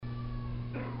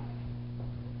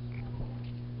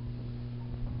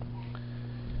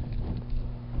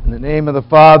In the name of the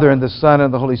Father, and the Son,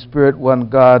 and the Holy Spirit, one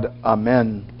God.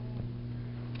 Amen.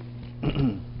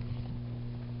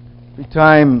 Every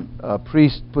time a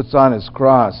priest puts on his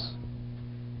cross,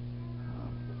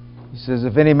 he says,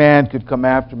 if any man could come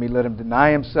after me, let him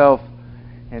deny himself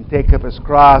and take up his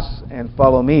cross and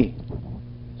follow me.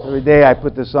 So every day I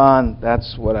put this on,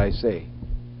 that's what I say.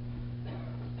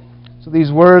 So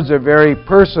these words are very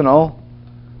personal,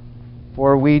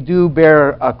 for we do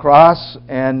bear a cross,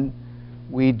 and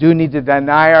we do need to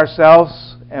deny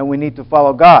ourselves, and we need to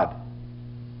follow God.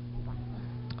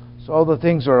 So all the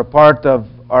things are a part of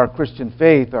our Christian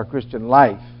faith, our Christian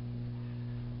life.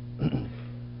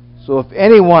 So if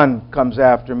anyone comes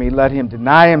after me, let him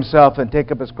deny himself and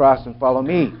take up his cross and follow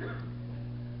me.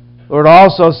 The Lord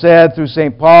also said through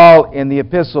St. Paul in the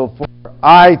epistle, for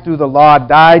I through the law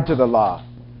died to the law,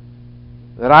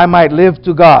 that I might live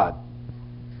to God.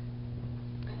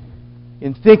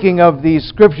 In thinking of these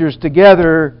scriptures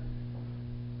together,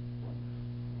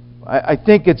 I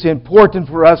think it's important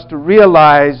for us to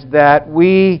realize that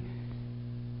we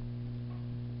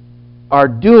are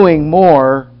doing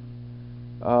more,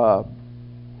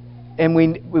 and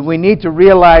we need to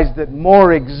realize that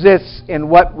more exists in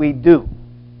what we do.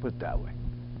 Put it that way.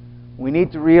 We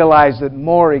need to realize that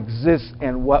more exists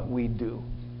in what we do.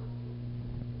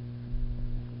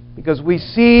 Because we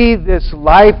see this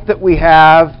life that we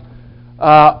have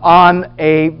on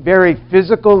a very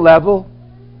physical level,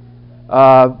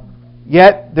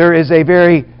 yet there is a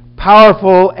very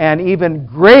powerful and even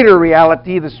greater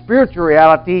reality, the spiritual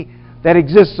reality, that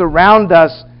exists around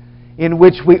us, in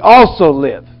which we also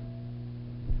live.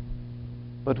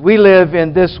 But we live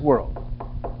in this world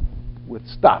with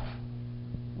stuff,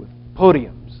 with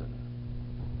podiums and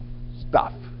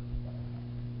stuff.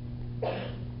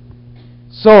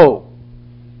 So,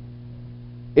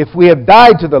 if we have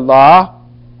died to the law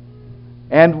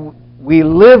and we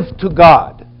live to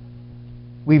God,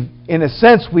 in a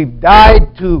sense, we've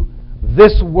died to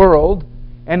this world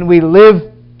and we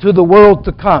live to the world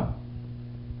to come.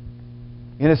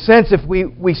 In a sense, if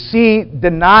we see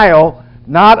denial,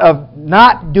 not of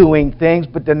not doing things,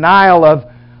 but denial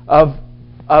of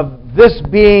this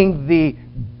being the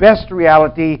best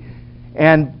reality,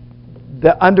 and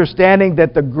the understanding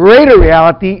that the greater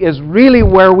reality is really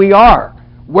where we are,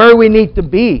 where we need to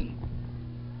be.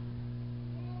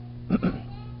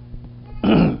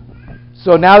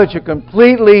 So now that you're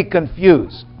completely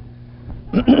confused,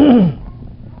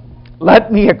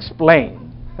 let me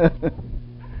explain.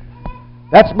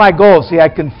 That's my goal. See, I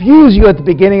confuse you at the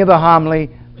beginning of the homily,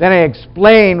 then I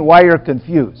explain why you're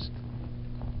confused.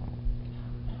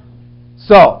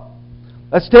 So,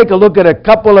 let's take a look at a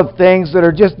couple of things that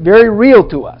are just very real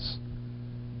to us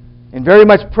and very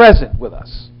much present with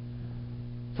us.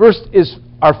 First is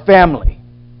our family.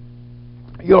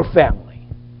 Your family.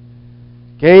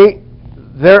 Okay?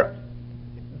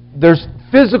 There's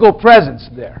physical presence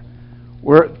there.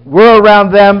 We're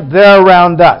around them, they're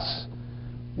around us.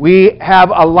 We have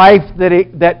a life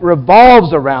that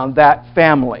revolves around that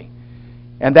family.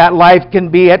 And that life can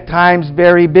be at times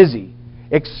very busy,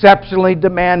 exceptionally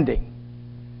demanding.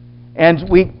 And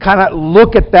we kind of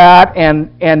look at that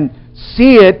and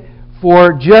see it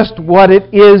for just what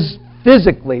it is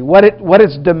physically, what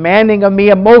it's demanding of me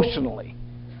emotionally,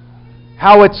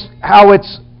 how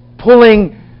it's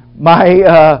pulling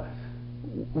my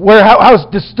how it's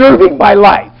disturbing my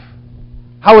life,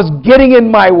 how it's getting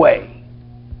in my way.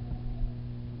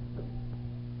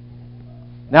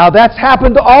 Now that's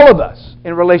happened to all of us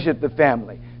in relationship to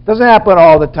family. It doesn't happen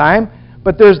all the time,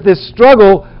 but there's this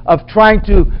struggle of trying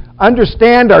to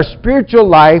understand our spiritual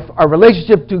life, our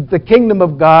relationship to the kingdom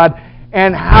of God,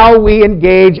 and how we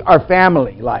engage our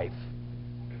family life.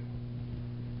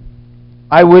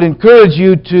 I would encourage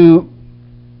you to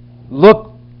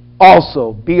look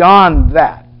also beyond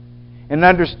that and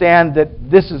understand that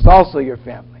this is also your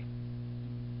family.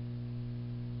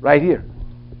 Right here.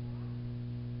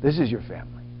 This is your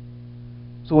family.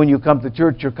 So when you come to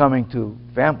church, you're coming to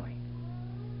family.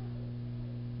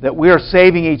 That we are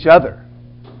saving each other.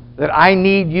 That I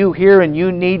need you here and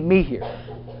you need me here.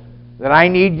 That I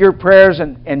need your prayers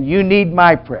and you need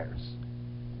my prayers.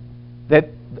 That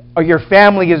your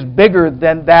family is bigger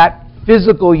than that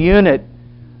physical unit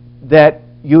that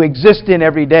you exist in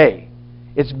every day.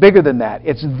 It's bigger than that.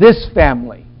 It's this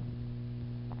family.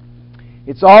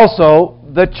 It's also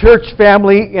the church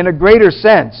family in a greater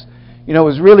sense. You know, it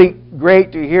was really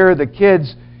great to hear the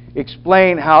kids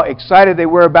explain how excited they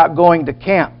were about going to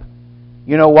camp.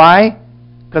 You know why?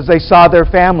 Because they saw their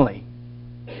family.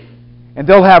 And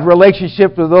they'll have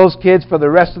relationships with those kids for the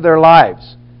rest of their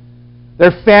lives.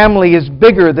 Their family is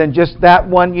bigger than just that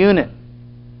one unit.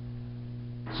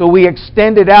 So we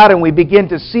extend it out and we begin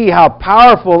to see how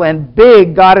powerful and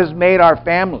big God has made our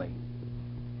family.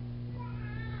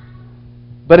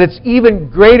 But it's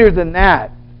even greater than that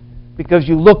because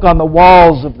you look on the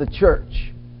walls of the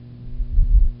church.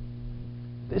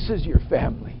 This is your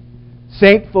family.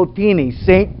 Saint Fotini,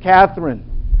 Saint Catherine,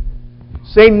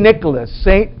 Saint Nicholas,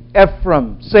 Saint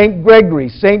Ephraim, Saint Gregory,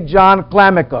 Saint John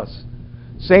Clamicus,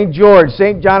 Saint George,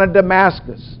 Saint John of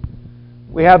Damascus.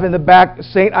 We have in the back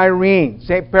Saint Irene,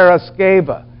 Saint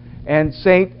Paraskeva, and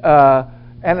Saint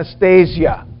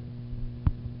Anastasia,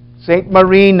 Saint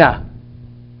Marina.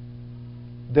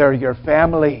 They're your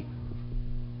family.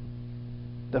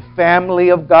 The family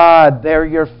of God. They're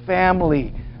your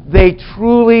family. They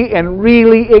truly and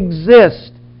really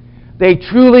exist. They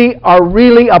truly are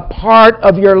really a part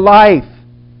of your life.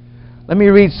 Let me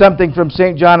read something from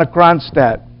St. John of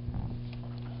Kronstadt.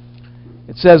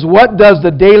 It says, "What does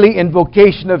the daily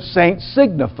invocation of saints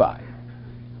signify?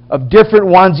 Of different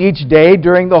ones each day,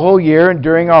 during the whole year, and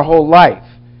during our whole life.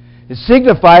 It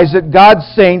signifies that God's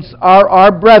saints are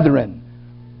our brethren,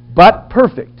 but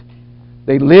perfect.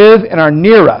 They live and are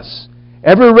near us,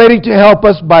 ever ready to help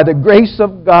us by the grace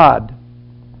of God.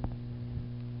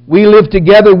 We live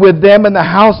together with them in the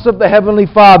house of the Heavenly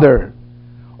Father,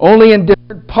 only in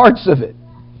different parts of it.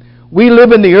 We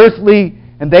live in the earthly,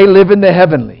 and they live in the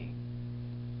heavenly.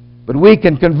 But we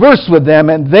can converse with them,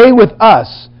 and they with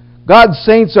us. God's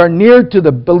saints are near to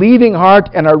the believing heart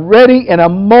and are ready in a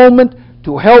moment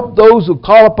to help those who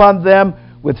call upon them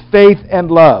with faith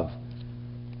and love."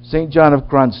 St. John of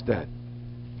Kronstadt.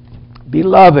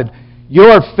 Beloved,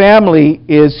 your family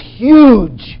is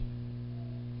huge.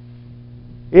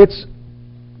 It's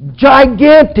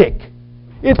gigantic.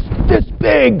 It's this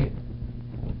big.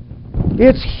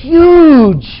 It's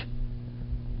huge.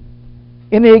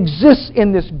 And it exists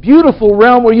in this beautiful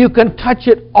realm where you can touch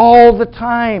it all the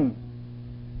time.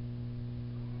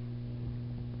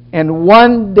 And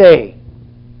one day,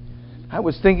 I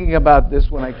was thinking about this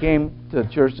when I came to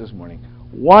church this morning.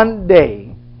 One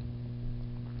day,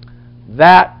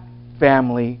 that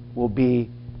family will be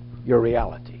your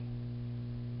reality.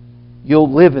 You'll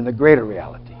live in the greater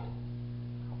reality.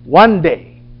 One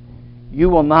day, you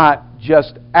will not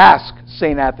just ask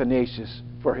St. Athanasius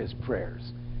for his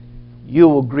prayers. You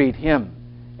will greet him,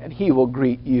 and he will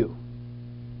greet you.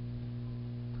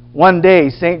 One day,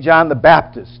 St. John the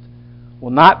Baptist will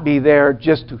not be there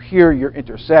just to hear your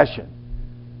intercession,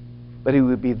 but he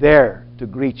will be there to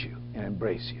greet you and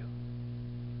embrace you.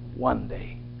 One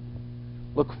day.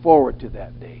 Look forward to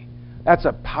that day. That's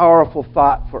a powerful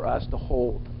thought for us to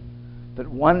hold. That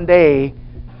one day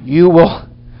you will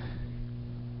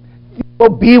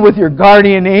be with your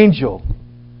guardian angel.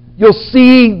 You'll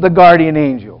see the guardian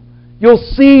angel. You'll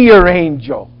see your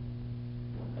angel.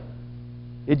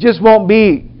 It just won't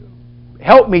be,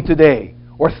 "Help me today,"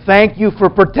 or "Thank you for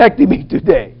protecting me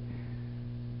today."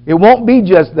 It won't be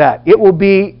just that. It will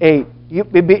be a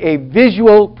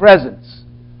visual presence.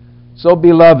 So,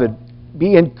 beloved,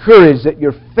 be encouraged that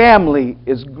your family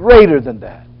is greater than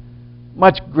that.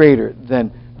 Much greater than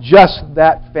just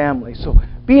that family. So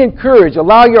be encouraged.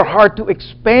 Allow your heart to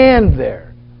expand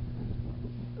there.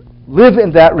 Live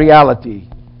in that reality.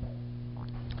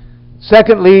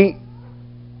 Secondly,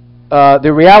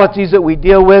 the realities that we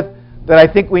deal with that I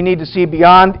think we need to see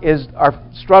beyond is our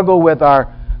struggle with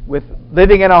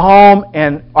living in a home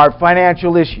and our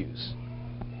financial issues.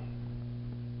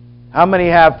 How many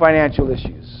have financial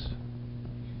issues?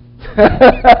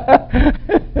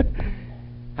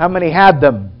 How many had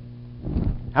them?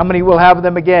 How many will have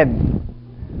them again?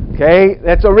 Okay,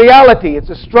 that's a reality.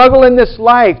 It's a struggle in this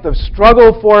life. The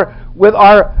struggle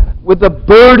with the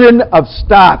burden of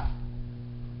stuff.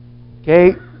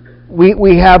 Okay,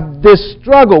 we have this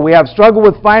struggle. We have struggle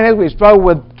with finance. We struggle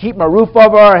with keeping a roof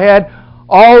over our head.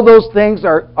 All those things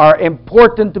are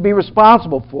important to be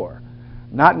responsible for.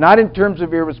 Not in terms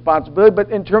of irresponsibility,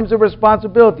 but in terms of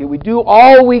responsibility. We do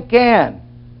all we can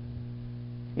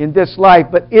in this life,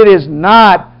 but it is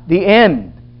not the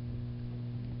end.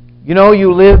 You know,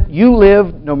 you live,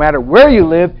 no matter where you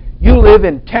live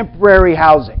in temporary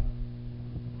housing.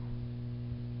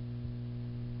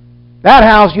 That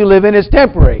house you live in is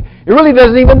temporary. It really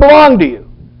doesn't even belong to you.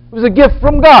 It was a gift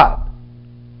from God.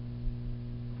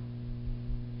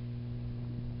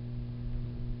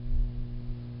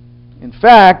 In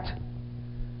fact,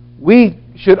 we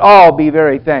should all be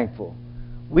very thankful.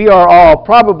 We are all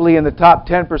probably in the top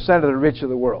 10% of the rich of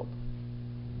the world.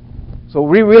 So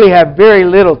we really have very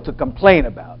little to complain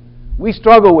about. We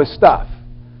struggle with stuff.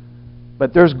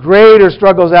 But there's greater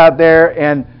struggles out there,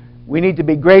 and we need to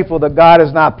be grateful that God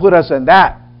has not put us in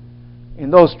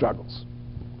those struggles.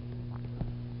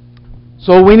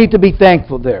 So we need to be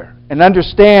thankful there and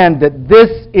understand that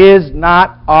this is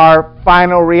not our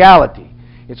final reality.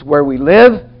 It's where we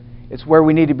live. It's where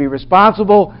we need to be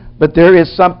responsible. But there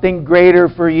is something greater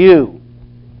for you.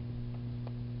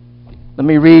 Let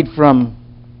me read from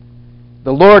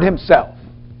the Lord Himself.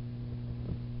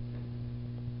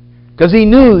 Because He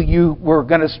knew you were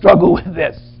going to struggle with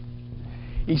this.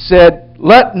 He said,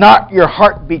 "Let not your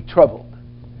heart be troubled.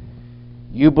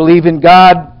 You believe in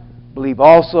God, believe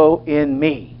also in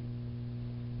me.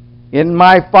 In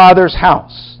my Father's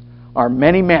house are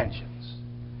many mansions,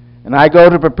 and I go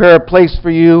to prepare a place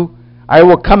for you. I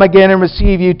will come again and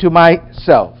receive you to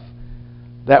myself,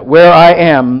 that where I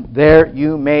am, there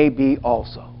you may be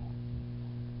also."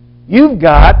 You've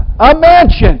got a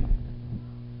mansion.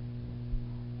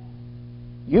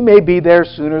 You may be there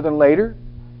sooner than later.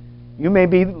 You may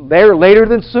be there later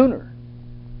than sooner.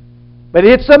 But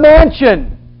it's a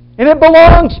mansion, and it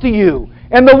belongs to you.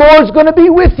 And the Lord's going to be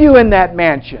with you in that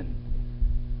mansion.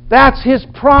 That's His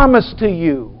promise to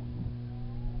you.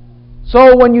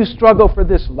 So when you struggle for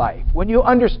this life, when you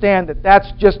understand that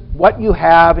that's just what you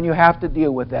have and you have to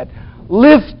deal with that,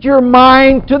 lift your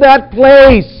mind to that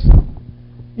place.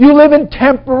 You live in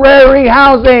temporary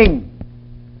housing.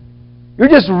 You're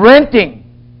just renting.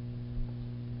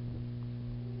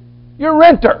 You're a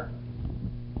renter.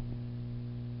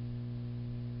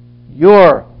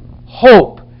 Your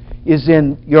hope is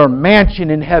in your mansion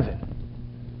in heaven.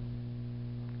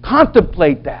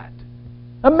 Contemplate that.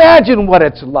 Imagine what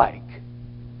it's like.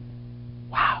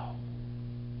 Wow.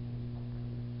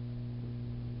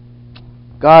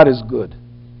 God is good.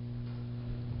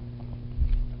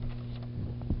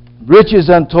 Riches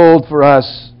untold for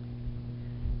us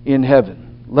in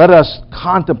heaven. Let us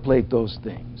contemplate those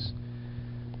things.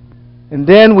 And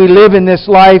then we live in this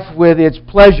life with its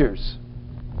pleasures.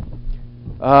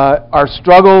 Our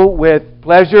struggle with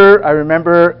pleasure, I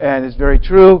remember, and it's very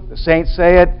true, the saints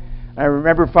say it. I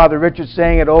remember Father Richard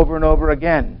saying it over and over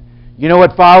again. You know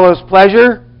what follows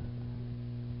pleasure?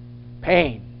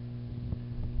 Pain.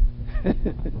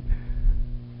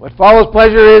 What follows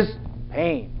pleasure is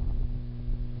pain.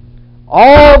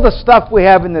 All the stuff we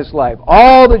have in this life,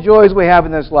 all the joys we have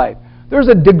in this life, there's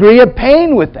a degree of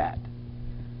pain with that.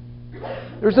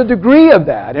 There's a degree of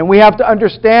that, and we have to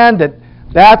understand that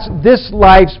this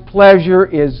life's pleasure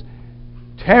is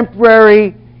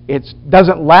temporary. It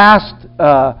doesn't last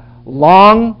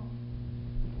long.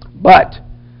 But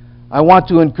I want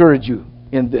to encourage you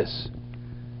in this,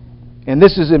 and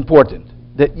this is important,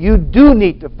 that you do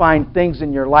need to find things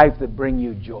in your life that bring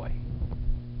you joy.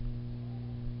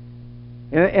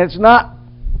 And it's not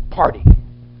party.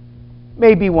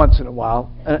 Maybe once in a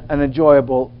while, an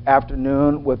enjoyable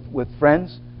afternoon with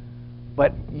friends.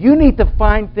 But you need to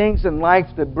find things in life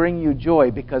that bring you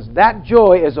joy, because that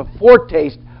joy is a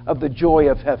foretaste of the joy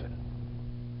of heaven.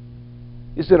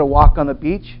 Is it a walk on the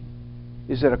beach?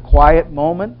 Is it a quiet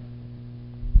moment?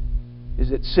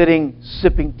 Is it sitting,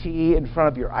 sipping tea in front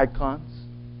of your icons?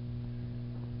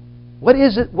 What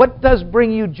is it? What does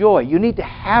bring you joy? You need to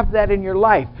have that in your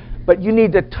life. But you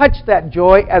need to touch that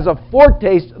joy as a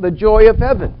foretaste of the joy of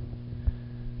heaven.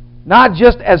 Not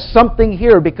just as something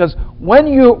here, because when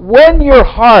your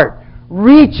heart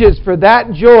reaches for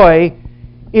that joy,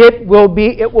 it will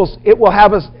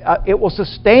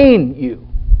sustain you.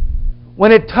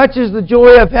 When it touches the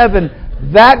joy of heaven,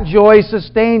 that joy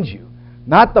sustains you.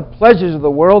 Not the pleasures of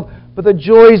the world, but the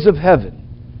joys of heaven.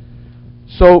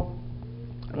 So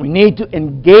we need to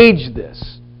engage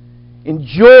this.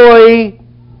 Enjoy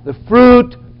the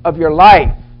fruit of your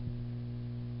life.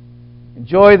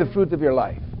 Enjoy the fruit of your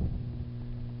life.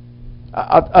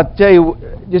 I'll tell you,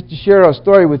 just to share a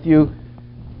story with you.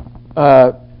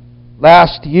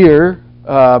 Last year,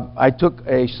 I took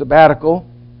a sabbatical,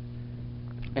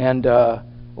 and a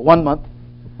 1-month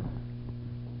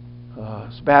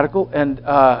sabbatical, and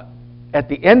at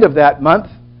the end of that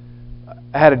month,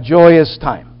 I had a joyous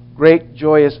time. Great,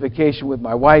 joyous vacation with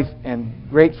my wife and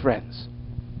great friends.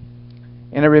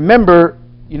 And I remember,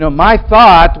 my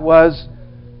thought was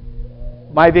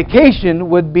my vacation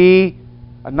would be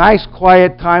a nice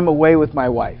quiet time away with my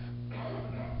wife.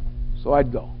 So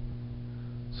I'd go.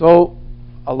 So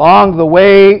along the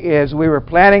way, as we were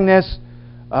planning this,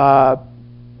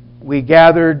 we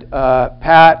gathered,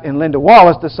 Pat and Linda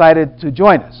Wallace decided to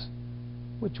join us,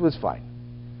 which was fine.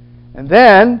 And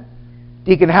then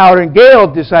Deacon Howard and Gail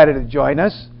decided to join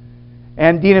us,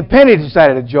 and Dean and Penny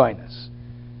decided to join us.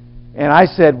 And I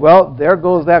said, well, there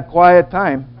goes that quiet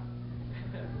time.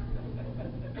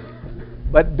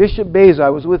 But Bishop Beza, I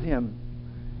was with him.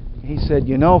 He said,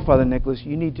 Father Nicholas,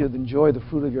 you need to enjoy the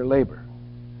fruit of your labor.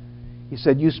 He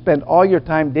said, you spend all your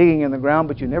time digging in the ground,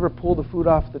 but you never pull the fruit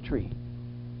off the tree.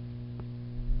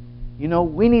 You know,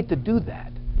 we need to do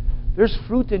that. There's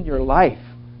fruit in your life.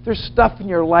 There's stuff in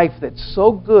your life that's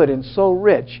so good and so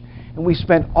rich, and we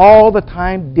spend all the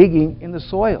time digging in the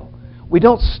soil. We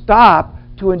don't stop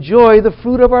to enjoy the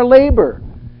fruit of our labor.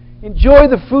 Enjoy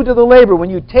the fruit of the labor. When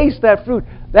you taste that fruit,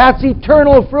 that's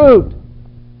eternal fruit.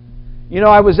 You know,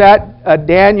 I was at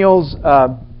Daniel's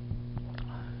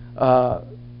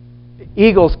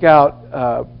Eagle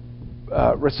Scout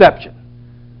reception.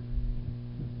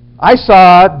 I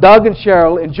saw Doug and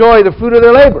Cheryl enjoy the fruit of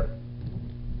their labor.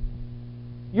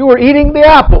 You were eating the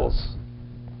apples.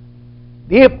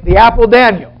 The apple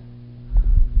Daniel.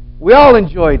 We all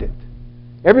enjoyed it.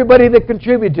 Everybody that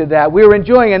contributed to that, we were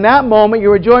enjoying. In that moment, you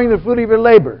were enjoying the fruit of your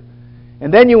labor.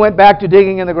 And then you went back to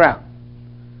digging in the ground.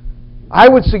 I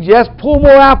would suggest pull more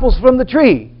apples from the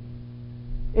tree.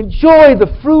 Enjoy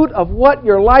the fruit of what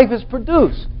your life has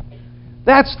produced.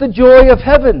 That's the joy of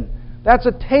heaven. That's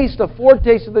a taste, a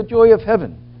foretaste of the joy of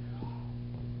heaven.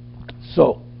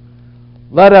 So,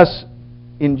 let us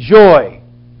enjoy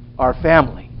our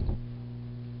family,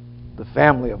 the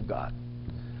family of God.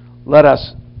 Let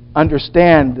us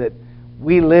understand that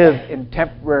we live in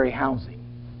temporary housing,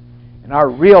 and our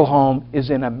real home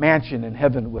is in a mansion in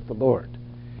heaven with the Lord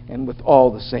and with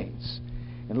all the saints.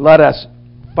 And let us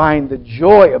find the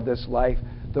joy of this life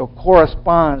that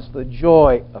corresponds to the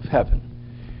joy of heaven.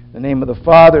 In the name of the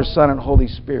Father, Son, and Holy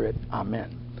Spirit.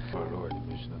 Amen. Our Lord,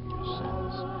 remission of your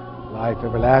sins, life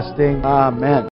everlasting. Amen.